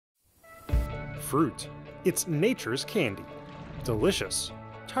Grapefruit. It's nature's candy. Delicious,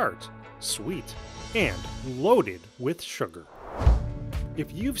 tart, sweet, and loaded with sugar.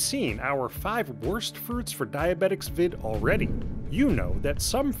 If you've seen our 5 worst fruits for diabetics vid already, you know that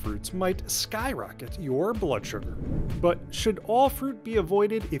some fruits might skyrocket your blood sugar. But should all fruit be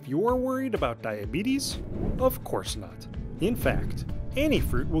avoided if you're worried about diabetes? Of course not. In fact, any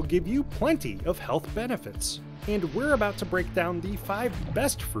fruit will give you plenty of health benefits. And we're about to break down the 5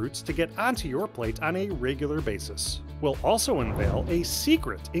 best fruits to get onto your plate on a regular basis. We'll also unveil a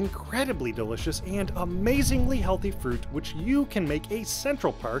secret, incredibly delicious, and amazingly healthy fruit which you can make a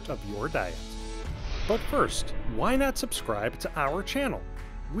central part of your diet. But first, why not subscribe to our channel?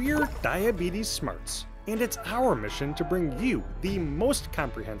 We're Diabetes Smarts, and it's our mission to bring you the most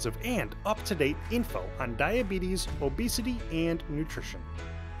comprehensive and up-to-date info on diabetes, obesity, and nutrition.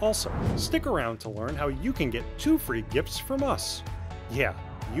 Also, stick around to learn how you can get 2 free gifts from us. Yeah,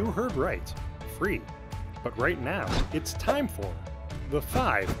 you heard right, free. But right now, it's time for the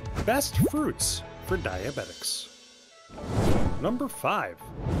 5 best fruits for diabetics. Number 5.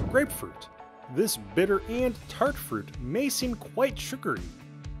 Grapefruit. This bitter and tart fruit may seem quite sugary,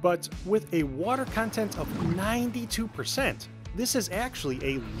 but with a water content of 92%, this is actually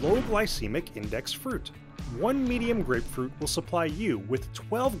a low glycemic index fruit. 1 medium grapefruit will supply you with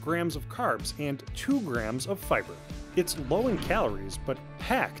 12 grams of carbs and 2 grams of fiber. It's low in calories, but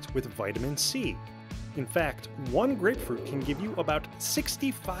packed with vitamin C. In fact, 1 grapefruit can give you about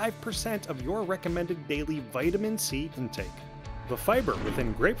 65% of your recommended daily vitamin C intake. The fiber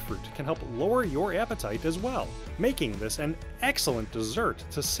within grapefruit can help lower your appetite as well, making this an excellent dessert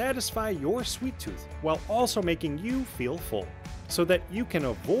to satisfy your sweet tooth while also making you feel full, so that you can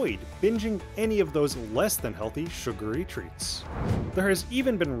avoid binging any of those less than healthy sugary treats. There has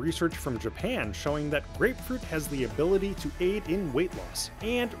even been research from Japan showing that grapefruit has the ability to aid in weight loss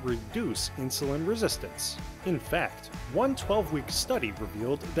and reduce insulin resistance. In fact, one 12-week study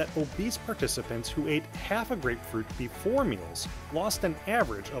revealed that obese participants who ate half a grapefruit before meals lost an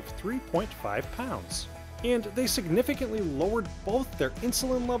average of 3.5 pounds. And they significantly lowered both their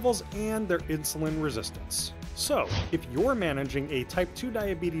insulin levels and their insulin resistance. So, if you're managing a type 2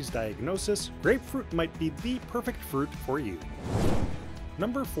 diabetes diagnosis, grapefruit might be the perfect fruit for you.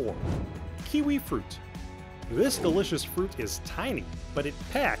 Number 4. Kiwi fruit. This delicious fruit is tiny, but it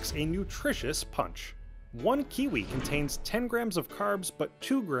packs a nutritious punch. 1 kiwi contains 10 grams of carbs but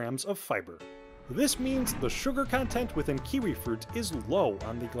 2 grams of fiber. This means the sugar content within kiwi fruit is low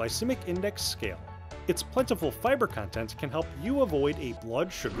on the glycemic index scale. Its plentiful fiber content can help you avoid a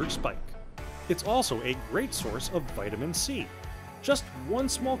blood sugar spike. It's also a great source of vitamin C. Just 1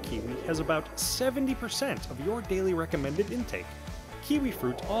 small kiwi has about 70% of your daily recommended intake. Kiwi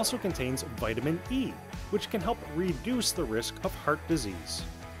fruit also contains vitamin E, which can help reduce the risk of heart disease.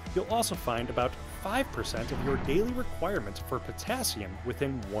 You'll also find about 5% of your daily requirement for potassium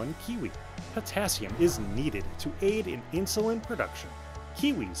within 1 kiwi. Potassium is needed to aid in insulin production.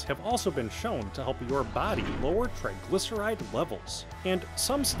 Kiwis have also been shown to help your body lower triglyceride levels, and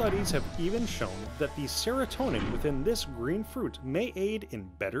some studies have even shown that the serotonin within this green fruit may aid in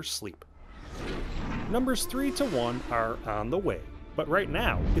better sleep. Numbers 3 to 1 are on the way, but right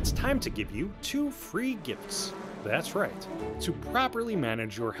now it's time to give you 2 free gifts. That's right. To properly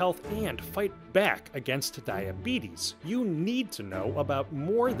manage your health and fight back against diabetes, you need to know about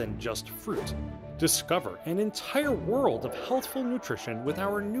more than just fruit. Discover an entire world of healthful nutrition with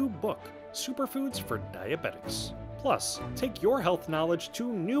our new book, Superfoods for Diabetics. Plus, take your health knowledge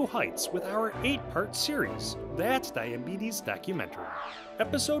to new heights with our 8-part series, That Diabetes Documentary.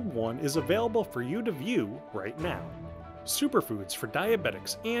 Episode 1 is available for you to view right now. Superfoods for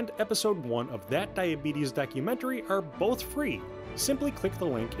Diabetics and Episode 1 of That Diabetes Documentary are both free. Simply click the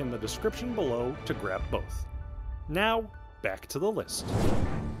link in the description below to grab both. Now, back to the list.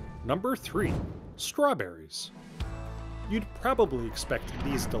 Number 3. Strawberries. You'd probably expect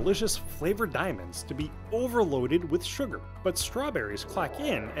these delicious flavor diamonds to be overloaded with sugar, but strawberries clock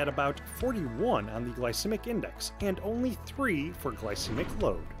in at about 41 on the glycemic index and only 3 for glycemic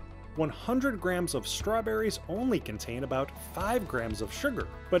load. 100 grams of strawberries only contain about 5 grams of sugar,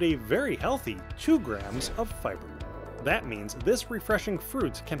 but a very healthy 2 grams of fiber. That means this refreshing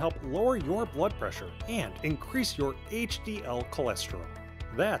fruit can help lower your blood pressure and increase your HDL cholesterol.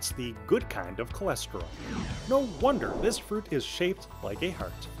 That's the good kind of cholesterol. No wonder this fruit is shaped like a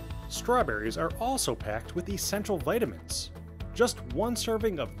heart. Strawberries are also packed with essential vitamins. Just 1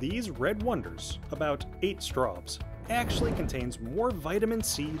 serving of these red wonders, about 8 straws, actually contains more vitamin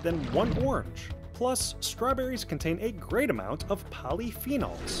C than 1 orange. Plus, strawberries contain a great amount of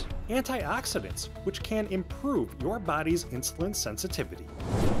polyphenols, antioxidants, which can improve your body's insulin sensitivity.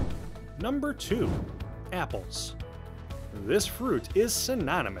 Number 2. Apples. This fruit is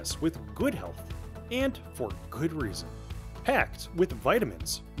synonymous with good health, and for good reason. Packed with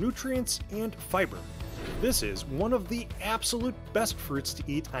vitamins, nutrients, and fiber, this is one of the absolute best fruits to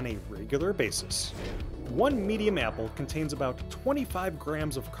eat on a regular basis. One medium apple contains about 25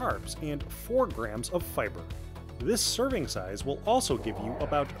 grams of carbs and 4 grams of fiber. This serving size will also give you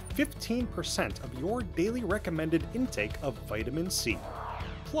about 15% of your daily recommended intake of vitamin C.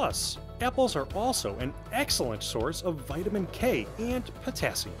 Plus, apples are also an excellent source of vitamin K and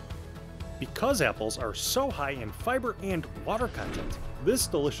potassium. Because apples are so high in fiber and water content, this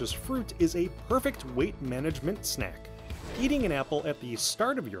delicious fruit is a perfect weight management snack. Eating an apple at the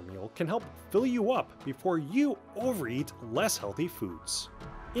start of your meal can help fill you up before you overeat less healthy foods.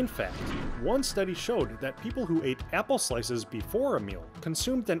 In fact, one study showed that people who ate apple slices before a meal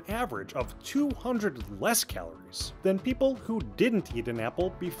consumed an average of 200 less calories than people who didn't eat an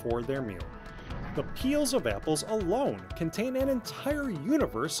apple before their meal. The peels of apples alone contain an entire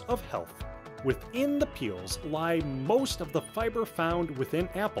universe of health. Within the peels lie most of the fiber found within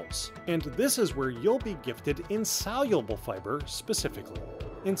apples, and this is where you'll be gifted insoluble fiber specifically.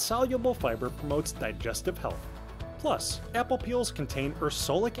 Insoluble fiber promotes digestive health. Plus, apple peels contain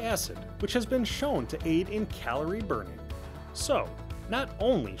ursolic acid, which has been shown to aid in calorie burning. So, not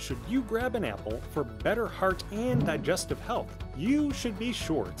only should you grab an apple for better heart and digestive health, you should be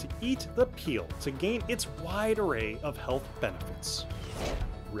sure to eat the peel to gain its wide array of health benefits.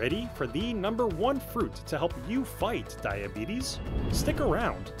 Ready for the number 1 fruit to help you fight diabetes? Stick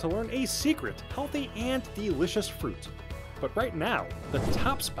around to learn a secret, healthy, and delicious fruit. But right now, the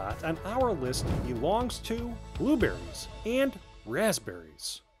top spot on our list belongs to blueberries and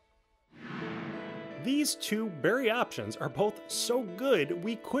raspberries. These 2 berry options are both so good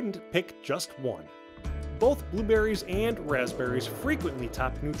we couldn't pick just one. Both blueberries and raspberries frequently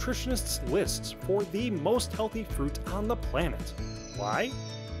top nutritionists' lists for the most healthy fruit on the planet. Why?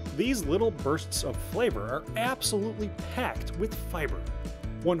 These little bursts of flavor are absolutely packed with fiber.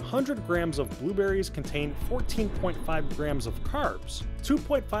 100 grams of blueberries contain 14.5 grams of carbs,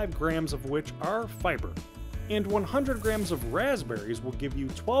 2.5 grams of which are fiber. And 100 grams of raspberries will give you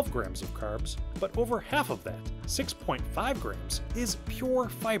 12 grams of carbs, but over half of that, 6.5 grams, is pure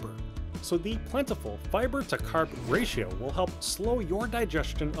fiber. So the plentiful fiber to carb ratio will help slow your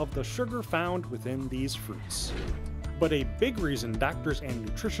digestion of the sugar found within these fruits. But a big reason doctors and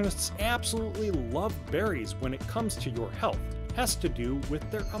nutritionists absolutely love berries when it comes to your health has to do with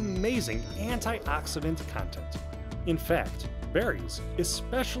their amazing antioxidant content. In fact, berries,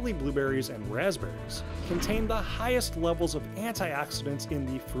 especially blueberries and raspberries, contain the highest levels of antioxidants in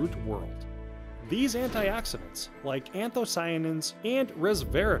the fruit world. These antioxidants, like anthocyanins and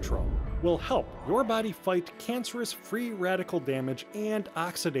resveratrol, will help your body fight cancerous free radical damage and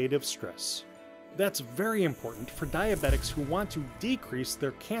oxidative stress. That's very important for diabetics who want to decrease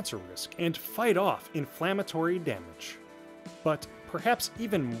their cancer risk and fight off inflammatory damage. But perhaps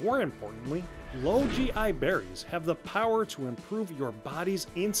even more importantly, low GI berries have the power to improve your body's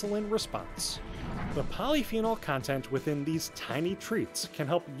insulin response. The polyphenol content within these tiny treats can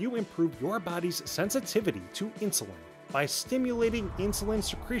help you improve your body's sensitivity to insulin by stimulating insulin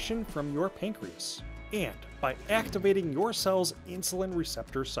secretion from your pancreas and by activating your cell's insulin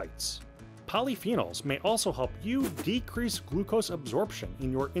receptor sites. Polyphenols may also help you decrease glucose absorption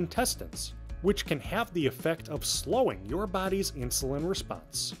in your intestines, which can have the effect of slowing your body's insulin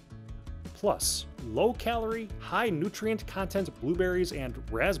response. Plus, low-calorie, high-nutrient content blueberries and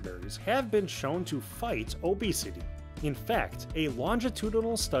raspberries have been shown to fight obesity. In fact, a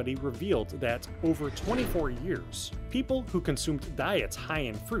longitudinal study revealed that over 24 years, people who consumed diets high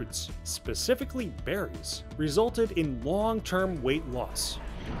in fruits, specifically berries, resulted in long-term weight loss.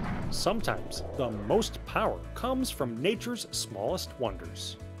 Sometimes, the most power comes from nature's smallest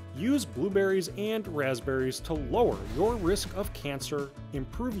wonders. Use blueberries and raspberries to lower your risk of cancer,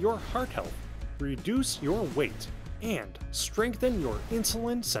 improve your heart health, reduce your weight, and strengthen your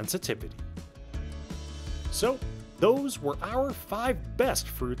insulin sensitivity. So, those were our 5 best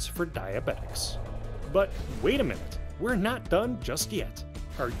fruits for diabetics. But wait a minute, we're not done just yet.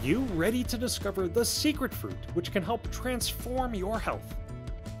 Are you ready to discover the secret fruit which can help transform your health?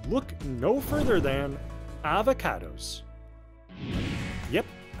 Look no further than avocados. Yep,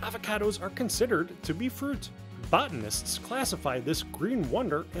 avocados are considered to be fruit. Botanists classify this green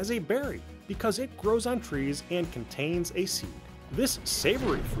wonder as a berry because it grows on trees and contains a seed. This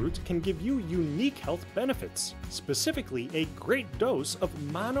savory fruit can give you unique health benefits, specifically a great dose of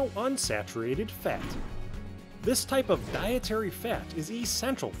monounsaturated fat. This type of dietary fat is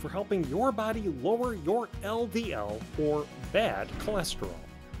essential for helping your body lower your LDL, or bad cholesterol.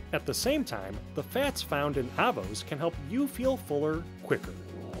 At the same time, the fats found in avos can help you feel fuller quicker.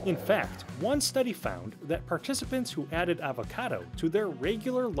 In fact, one study found that participants who added avocado to their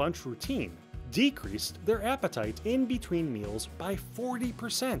regular lunch routine decreased their appetite in between meals by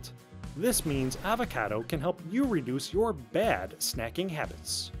 40%. This means avocado can help you reduce your bad snacking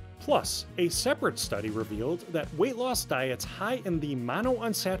habits. Plus, a separate study revealed that weight loss diets high in the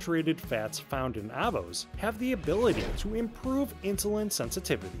monounsaturated fats found in avos have the ability to improve insulin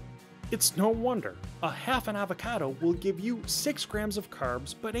sensitivity. It's no wonder. A half an avocado will give you 6 grams of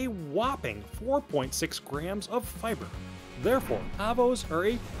carbs but a whopping 4.6 grams of fiber. Therefore, avos are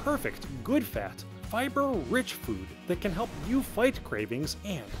a perfect, good fat, fiber-rich food that can help you fight cravings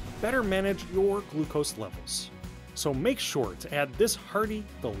and better manage your glucose levels. So make sure to add this hearty,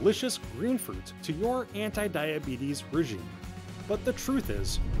 delicious green fruit to your anti-diabetes regime. But the truth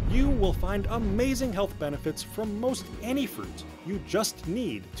is, you will find amazing health benefits from most any fruit. You just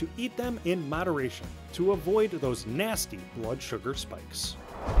need to eat them in moderation to avoid those nasty blood sugar spikes.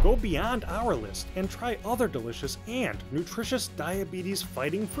 Go beyond our list and try other delicious and nutritious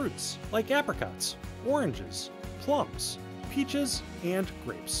diabetes-fighting fruits like apricots, oranges, plums, peaches, and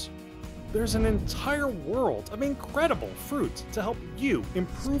grapes. There's an entire world of incredible fruit to help you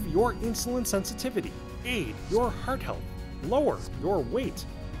improve your insulin sensitivity, aid your heart health, lower your weight,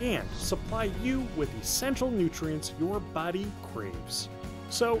 and supply you with essential nutrients your body craves.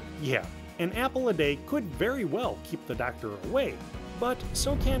 So yeah, an apple a day could very well keep the doctor away, but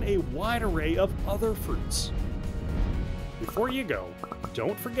so can a wide array of other fruits. Before you go,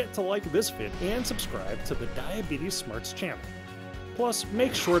 don't forget to like this vid and subscribe to the Diabetes Smarts channel. Plus,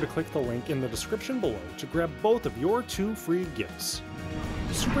 make sure to click the link in the description below to grab both of your 2 free gifts: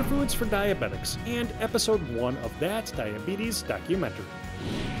 Superfoods for Diabetics and Episode 1 of that diabetes documentary.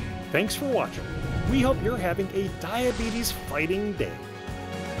 Thanks for watching. We hope you're having a diabetes-fighting day.